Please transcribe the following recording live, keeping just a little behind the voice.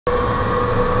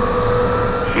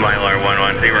Mylar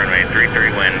 112, runway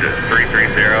 33, wind 330,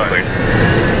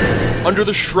 clear. Under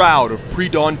the shroud of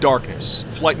pre-dawn darkness,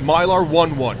 flight Mylar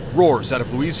 11 roars out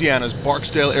of Louisiana's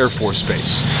Barksdale Air Force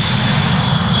Base.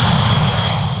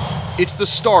 It's the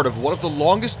start of one of the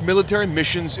longest military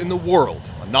missions in the world,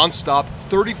 a non-stop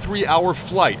 33-hour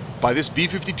flight by this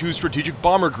B-52 strategic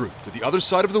bomber group to the other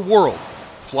side of the world,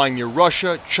 flying near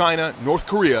Russia, China, North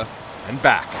Korea, and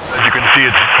back. As you can see,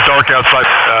 it's dark outside.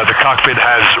 The cockpit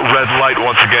has red light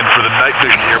once again for the night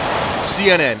vision here.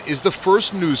 CNN is the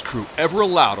first news crew ever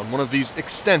allowed on one of these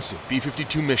extensive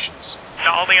B-52 missions.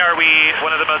 Not only are we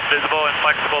one of the most visible and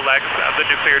flexible legs of the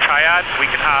nuclear triad, we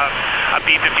can have a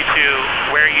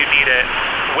B-52 where you need it,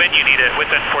 when you need it,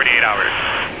 within 48 hours.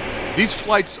 These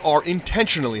flights are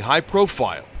intentionally high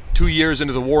profile. 2 years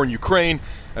into the war in Ukraine,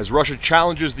 as Russia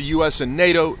challenges the US and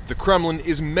NATO, the Kremlin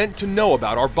is meant to know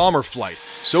about our bomber flight.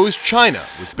 So is China,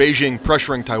 with Beijing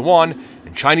pressuring Taiwan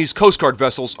and Chinese Coast Guard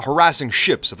vessels harassing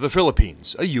ships of the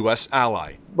Philippines, a US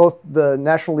ally. Both the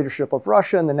national leadership of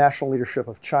Russia and the national leadership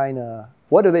of China,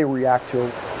 what do they react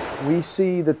to? We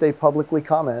see that they publicly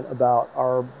comment about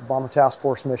our Bomber Task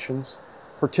Force missions,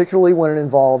 particularly when it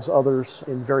involves others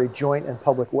in very joint and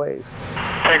public ways.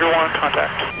 Tiger 1,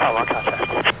 contact. Oh, on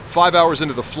contact. 5 hours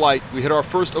into the flight, we hit our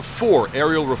first of 4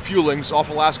 aerial refuelings off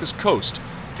Alaska's coast,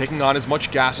 taking on as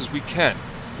much gas as we can.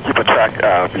 Keep a track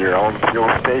of your own fuel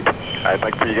state. I'd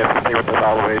like for you guys to stay with us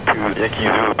all the way to Yankee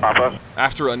Zulu Papa.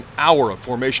 After an hour of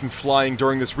formation flying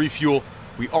during this refuel,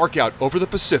 we arc out over the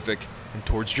Pacific and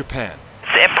towards Japan.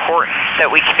 It's important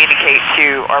that we communicate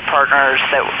to our partners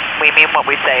that we mean what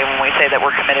we say when we say that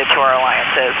we're committed to our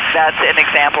alliances. That's an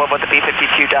example of what the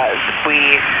B-52 does.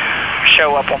 We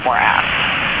show up when we're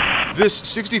asked. This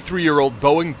 63-year-old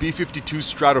Boeing B-52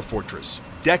 Stratofortress,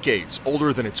 decades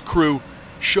older than its crew,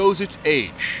 shows its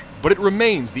age, but it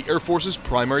remains the Air Force's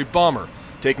primary bomber,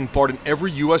 taking part in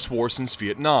every U.S. war since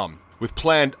Vietnam. With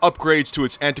planned upgrades to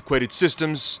its antiquated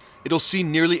systems, it'll see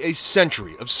nearly a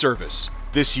century of service.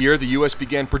 This year, the U.S.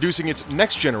 began producing its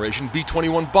next-generation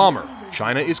B-21 bomber.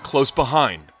 China is close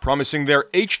behind, promising their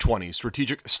H-20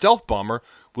 strategic stealth bomber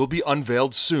will be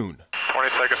unveiled soon. 20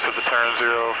 seconds to the turn,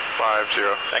 050.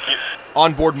 Thank you.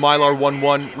 On board Mylar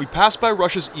 11, we pass by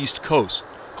Russia's east coast,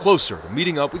 closer to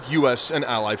meeting up with U.S. and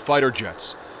Allied fighter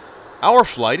jets. Our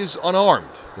flight is unarmed.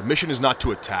 The mission is not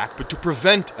to attack, but to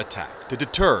prevent attack, to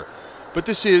deter. But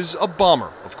this is a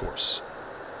bomber, of course.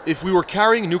 If we were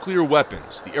carrying nuclear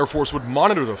weapons, the Air Force would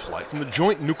monitor the flight from the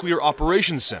Joint Nuclear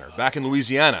Operations Center back in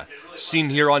Louisiana, seen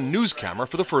here on news camera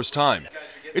for the first time.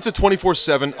 It's a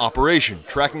 24/7 operation,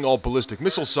 tracking all ballistic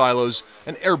missile silos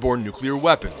and airborne nuclear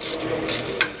weapons.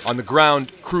 On the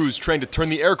ground, crews trained to turn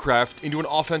the aircraft into an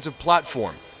offensive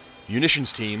platform.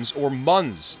 Munitions teams, or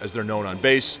MUNs as they're known on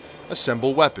base,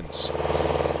 assemble weapons.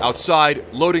 Outside,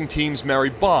 loading teams marry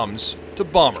bombs to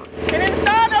bomber.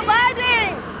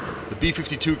 The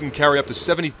B-52 can carry up to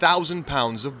 70,000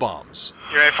 pounds of bombs.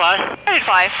 You ready to fly? Ready to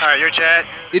fly. All right, your jet.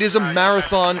 It is a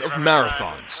marathon of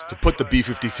marathons to put the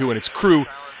B-52 and its crew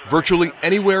virtually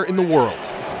anywhere in the world.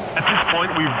 At this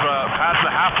point, we've passed the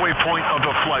halfway point of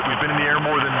the flight. We've been in the air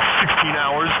more than 16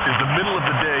 hours. It's the middle of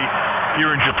the day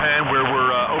here in Japan, where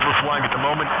we're overflying at the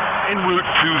moment, en route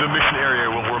to the mission area,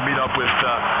 where we'll meet up with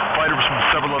fighters from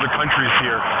several other countries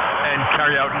here and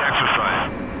carry out an exercise.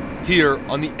 Here,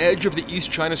 on the edge of the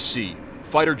East China Sea,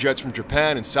 fighter jets from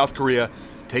Japan and South Korea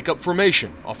take up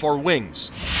formation off our wings.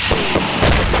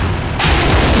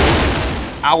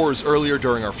 Hours earlier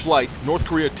during our flight, North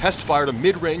Korea test-fired a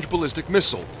mid-range ballistic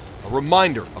missile, a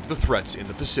reminder of the threats in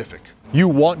the Pacific. You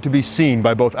want to be seen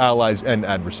by both allies and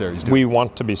adversaries, We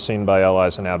want to be seen by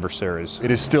allies and adversaries.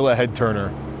 It is still a head-turner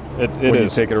When you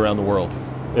take it around the world.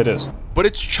 It is. But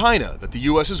it's China that the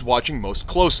U.S. is watching most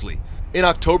closely. In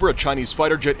October, a Chinese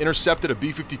fighter jet intercepted a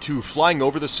B-52 flying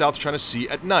over the South China Sea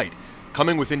at night,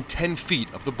 coming within 10 feet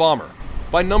of the bomber.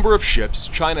 By number of ships,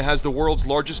 China has the world's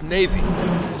largest navy,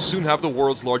 and will soon have the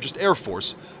world's largest air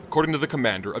force, according to the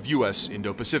commander of U.S.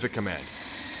 Indo-Pacific Command.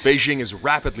 Beijing is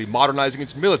rapidly modernizing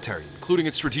its military, including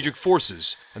its strategic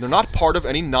forces, and they're not part of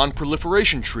any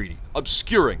non-proliferation treaty,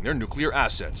 obscuring their nuclear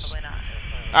assets.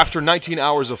 After 19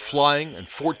 hours of flying and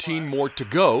 14 more to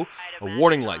go, a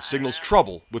warning light signals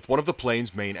trouble with one of the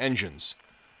plane's main engines.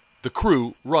 The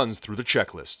crew runs through the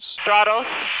checklists. Throttles,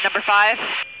 number 5.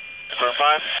 Confirm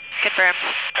 5. Confirmed.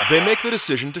 They make the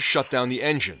decision to shut down the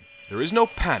engine. There is no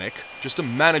panic, just a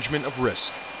management of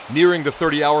risk. Nearing the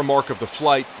 30-hour mark of the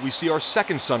flight, we see our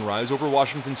second sunrise over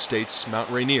Washington State's Mount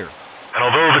Rainier. And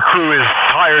although the crew is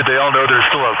tired, they all know there's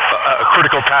still a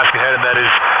critical task ahead, and that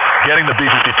is getting the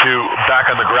B-52 back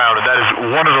on the ground, and that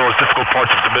is one of the most difficult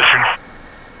parts of the mission.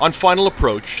 On final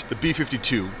approach, the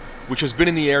B-52, which has been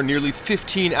in the air nearly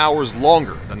 15 hours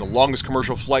longer than the longest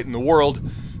commercial flight in the world,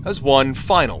 has one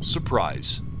final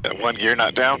surprise. One gear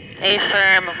not down. A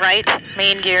firm right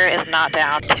main gear is not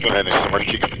down. Let's go ahead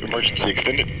and emergency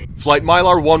extended. Flight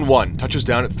Mylar 11 touches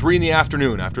down at 3 in the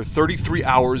afternoon after 33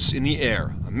 hours in the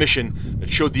air, a mission that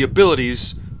showed the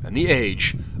abilities and the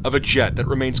age of a jet that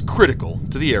remains critical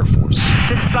to the Air Force.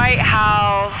 Despite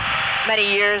how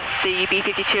many years the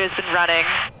B-52 has been running,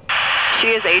 she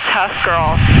is a tough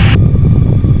girl.